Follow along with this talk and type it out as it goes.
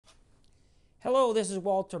Hello, this is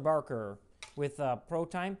Walter Barker with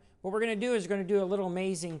ProTime. What we're going to do is we're going to do a little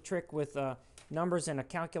amazing trick with numbers and a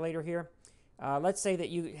calculator here. Let's say that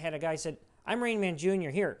you had a guy said, I'm Rain Man Jr.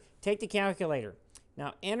 Here, take the calculator.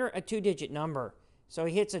 Now enter a two-digit number. So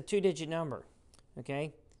he hits a two-digit number.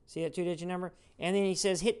 Okay, see that two-digit number? And then he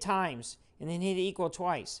says hit times, and then hit equal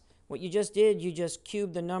twice. What you just did, you just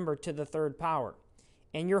cubed the number to the third power.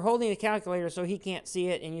 And you're holding the calculator so he can't see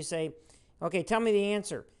it, and you say, okay, tell me the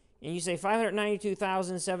answer. And you say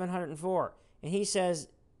 592,704. And he says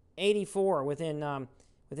 84 within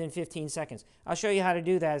 15 seconds. I'll show you how to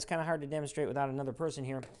do that. It's kind of hard to demonstrate without another person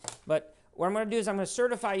here. But what I'm going to do is I'm going to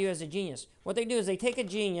certify you as a genius. What they do is they take a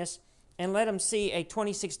genius and let them see a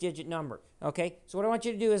 26-digit number. Okay? So what I want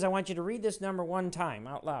you to do is I want you to read this number one time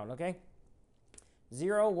out loud. Okay?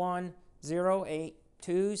 0, 1, 0, 8,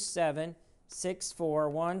 2, 7, 6, 4,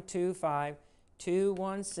 1, 2, 5, 2,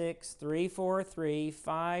 1, 6, 3, 4, 3,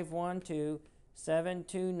 5, 1, 2, 7,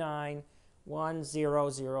 2, 9, 1, 0,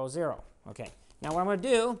 0, 0. Okay. Now what I'm going to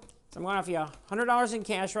do is I'm going to offer you $100 in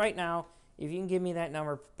cash right now if you can give me that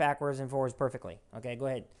number backwards and forwards perfectly. Okay, go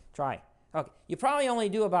ahead. Try. Okay. You probably only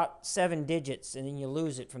do about 7 digits and then you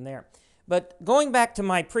lose it from there. But going back to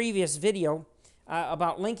my previous video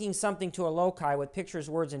about linking something to a loci with pictures,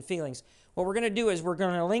 words, and feelings, what we're going to do is we're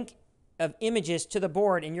going to link of images to the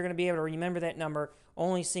board, and you're going to be able to remember that number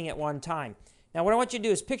only seeing it one time. Now what I want you to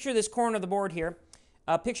do is picture this corner of the board here.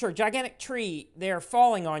 Picture a gigantic tree there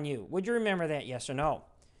falling on you. Would you remember that, yes or no?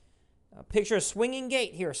 Picture a swinging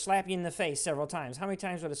gate here, slap you in the face several times. How many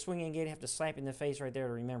times would a swinging gate have to slap you in the face right there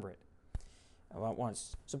to remember it? About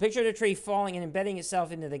once. So picture the tree falling and embedding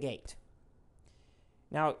itself into the gate.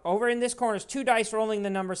 Now over in this corner is 2 dice rolling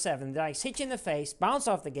the number 7. The dice hit you in the face, bounce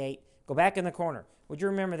off the gate, go back in the corner. Would you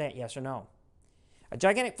remember that, yes or no? A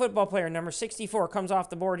gigantic football player, number 64, comes off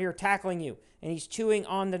the board here tackling you, and he's chewing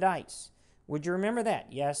on the dice. Would you remember that,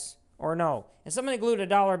 yes or no? And somebody glued a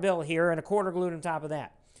dollar bill here and a quarter glued on top of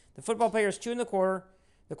that. The football player is chewing the quarter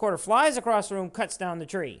flies across the room, cuts down the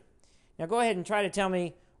tree. Now go ahead and try to tell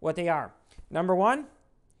me what they are. Number 1,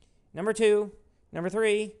 number 2, number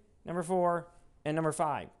 3, number 4, and number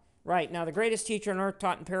 5. Right, now the greatest teacher on earth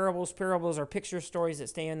taught in parables. Parables are picture stories that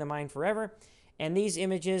stay in the mind forever. And these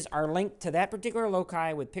images are linked to that particular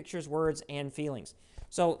loci with pictures, words, and feelings.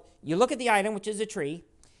 So you look at the item, which is a tree,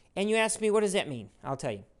 and you ask me, what does that mean? I'll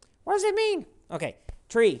tell you. What does it mean? Okay,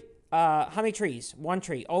 tree. How many trees? 1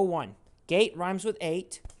 tree, 01. Gate rhymes with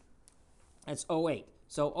 8. That's 08.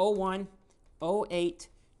 So 01, 08.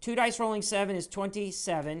 2 dice rolling 7 is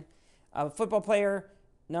 27. A football player,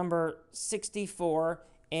 number 64,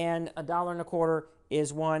 and a dollar and a quarter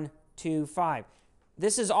is 125.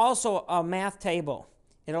 This is also a math table.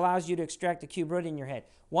 It allows you to extract the cube root in your head.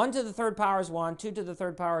 1 to the third power is 1, 2 to the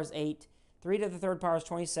third power is 8, 3 to the third power is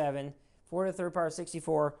 27, 4 to the third power is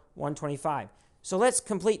 64, 125. So let's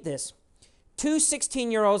complete this. 2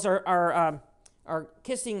 16-year-olds are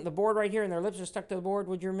kissing the board right here, and their lips are stuck to the board.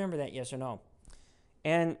 Would you remember that, yes or no?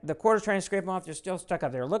 And the quarter's trying to scrape them off. They're still stuck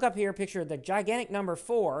up there. Look up here. Picture the gigantic number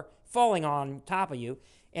 4 falling on top of you,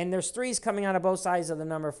 and there's 3s coming out of both sides of the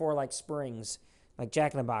number 4 like springs, like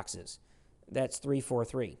jack-in-the-boxes. That's 3, 4,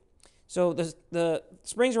 3. So the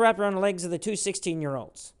springs are wrapped around the legs of the 2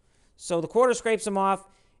 16-year-olds. So the quarter scrapes them off,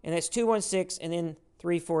 and that's 2, 1, 6, and then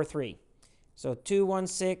 3, 4, 3. So 2, 1,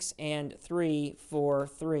 6, and 3, 4,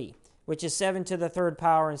 3, which is 7 to the third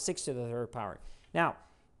power and 6 to the third power. Now,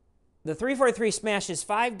 the 3, 4, 3 smashes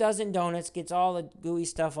 5 dozen donuts, gets all the gooey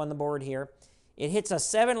stuff on the board here. It hits a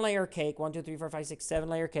 7-layer cake, 1, 2, 3, 4, 5, 6,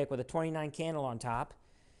 7-layer cake with a 29 candle on top.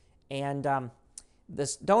 And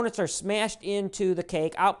the donuts are smashed into the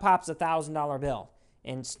cake. Out pops a $1,000 bill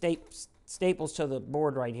and staples to the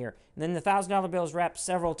board right here. And then the $1,000 bill is wrapped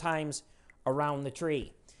several times around the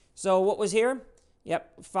tree. So what was here?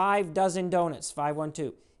 Yep, 5 dozen donuts, 5, 1,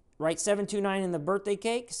 2. Write 729 in the birthday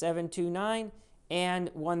cake, 729, and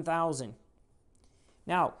 1,000.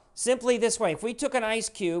 Now, simply this way, if we took an ice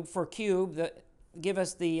cube for cube, give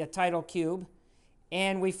us the title cube,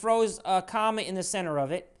 and we froze a comma in the center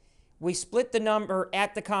of it, we split the number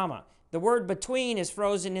at the comma. The word between is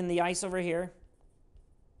frozen in the ice over here.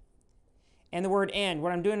 And the word end,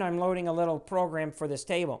 what I'm doing, I'm loading a little program for this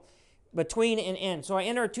table. Between and end. So I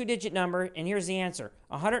enter a 2-digit number, and here's the answer.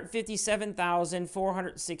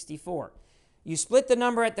 157,464. You split the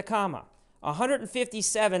number at the comma.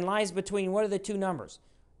 157 lies between what are the two numbers?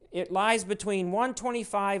 It lies between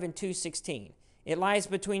 125 and 216. It lies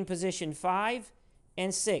between position 5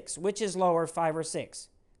 and 6. Which is lower, 5 or 6?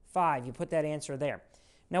 5. You put that answer there.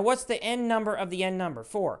 Now, what's the end number of the end number?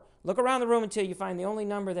 4. Look around the room until you find the only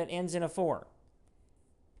number that ends in a 4.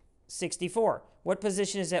 64. What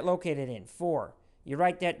position is that located in? 4. You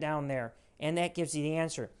write that down there, and that gives you the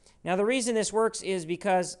answer. Now, the reason this works is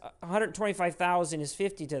because 125,000 is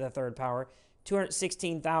 50 to the third power.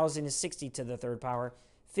 216,000 is 60 to the third power.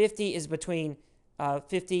 50 is between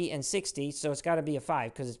 50 and 60, so it's got to be a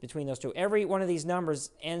 5 because it's between those two. Every one of these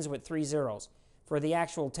numbers ends with 3 zeros for the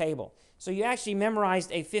actual table. So you actually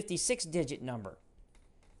memorized a 56-digit number.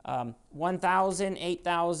 1,000,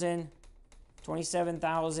 8,000,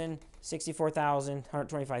 27,000, 64,000,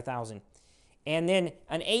 125,000. And then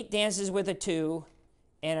an 8 dances with a 2,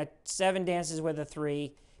 and a 7 dances with a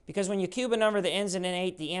 3. Because when you cube a number that ends in an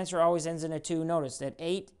 8, the answer always ends in a 2. Notice that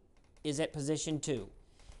 8 is at position 2.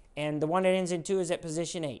 And the one that ends in 2 is at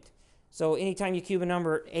position 8. So anytime you cube a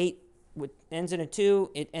number 8 ends in a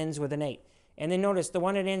 2, it ends with an 8. And then notice the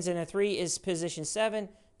one that ends in a 3 is position 7.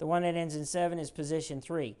 The one that ends in 7 is position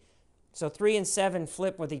 3. So 3 and 7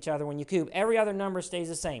 flip with each other when you cube. Every other number stays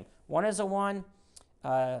the same. 1 is a 1,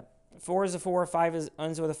 4 is a 4, 5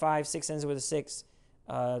 ends with a 5, 6 ends with a 6,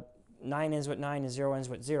 9 ends with 9, and 0 ends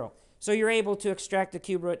with 0. So you're able to extract the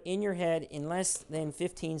cube root in your head in less than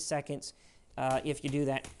 15 seconds if you do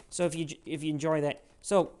that. So if you enjoy that.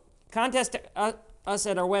 So contest us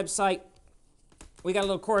at our website. We got a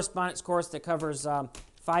little correspondence course that covers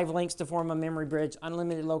 5 links to form a memory bridge,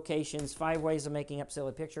 unlimited locations, 5 ways of making up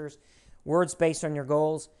silly pictures, words based on your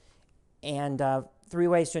goals, and 3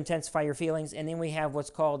 ways to intensify your feelings. And then we have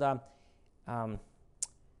what's called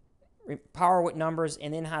power with numbers,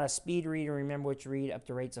 and then how to speed read and remember what you read up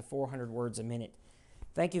to rates of 400 words a minute.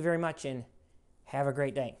 Thank you very much, and have a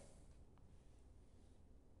great day.